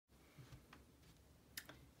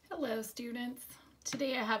Hello students.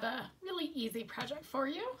 Today I have a really easy project for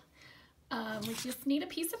you. We just need a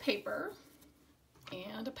piece of paper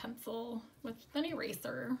and a pencil with an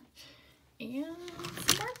eraser and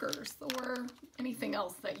some markers or anything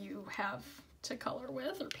else that you have to color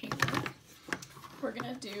with or paint with. We're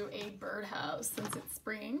gonna do a birdhouse since it's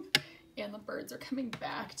spring and the birds are coming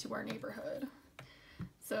back to our neighborhood.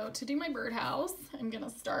 So to do my birdhouse, I'm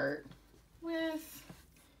gonna start with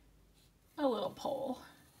a little pole.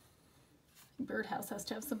 Birdhouse has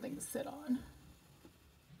to have something to sit on.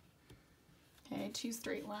 Okay, 2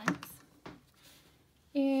 straight lines.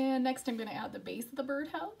 And next I'm going to add the base of the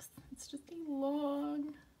birdhouse. It's just a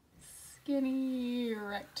long, skinny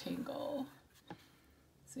rectangle.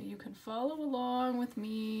 So you can follow along with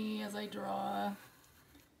me as I draw.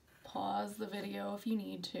 Pause the video if you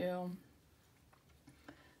need to.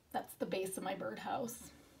 That's the base of my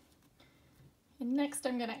birdhouse. And next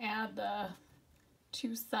I'm going to add the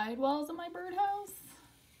 2 side walls of my birdhouse.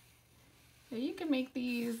 So you can make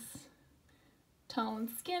these tall and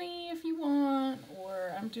skinny if you want,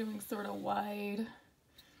 or I'm doing sort of wide.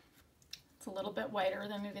 It's a little bit wider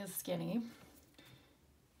than it is skinny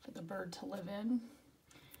for the bird to live in.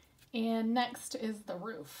 And next is the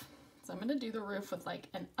roof. So I'm going to do the roof with like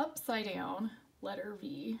an upside down letter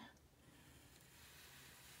V.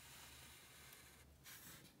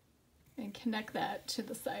 And connect that to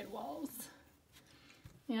the side walls.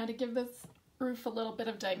 Now to give this roof a little bit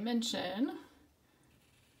of dimension,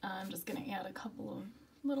 I'm just going to add a couple of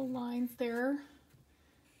little lines there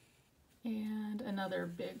and another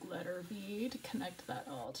big letter V to connect that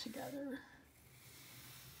all together.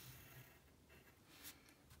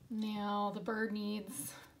 Now the bird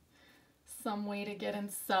needs some way to get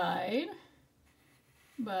inside,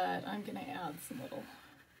 but I'm going to add some little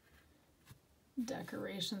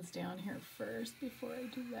decorations down here first before I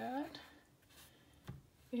do that.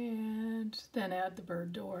 And then add the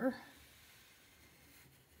bird door.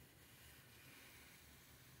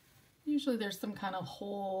 Usually there's some kind of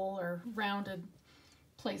hole or rounded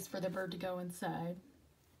place for the bird to go inside.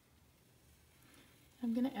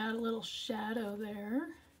 I'm going to add a little shadow there.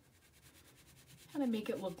 Kind of make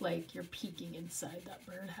it look like you're peeking inside that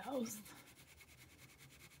birdhouse.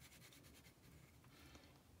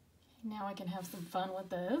 Now I can have some fun with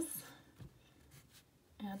this.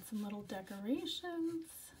 Add some little decorations.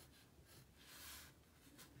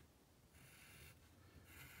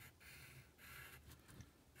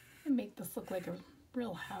 And make this look like a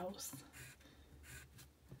real house.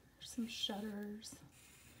 There's some shutters.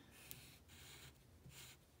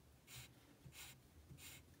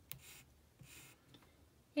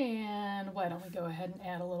 And why don't we go ahead and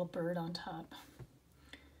add a little bird on top.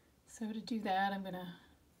 So to do that, I'm going to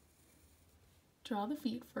draw the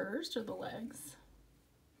feet first, or the legs.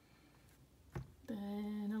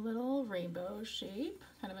 Then a little rainbow shape,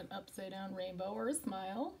 kind of an upside down rainbow or a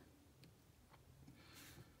smile.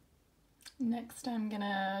 Next I'm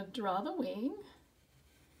gonna draw the wing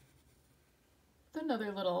with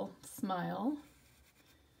another little smile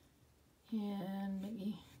and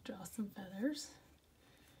maybe draw some feathers.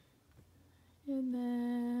 And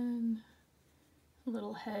then a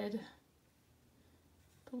little head,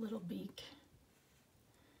 the little beak,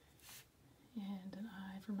 and an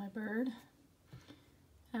eye for my bird.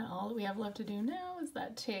 And all that we have left to do now is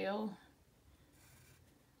that tail.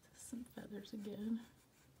 Some feathers again.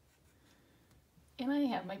 And I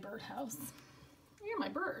have my birdhouse. You're my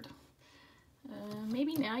bird.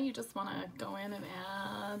 Maybe now you just want to go in and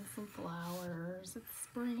add some flowers. It's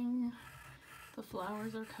spring. The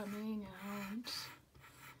flowers are coming out.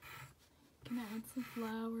 You can add some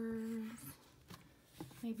flowers.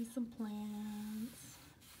 Maybe some plants.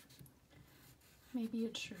 Maybe a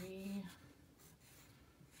tree.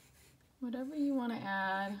 Whatever you want to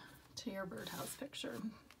add to your birdhouse picture.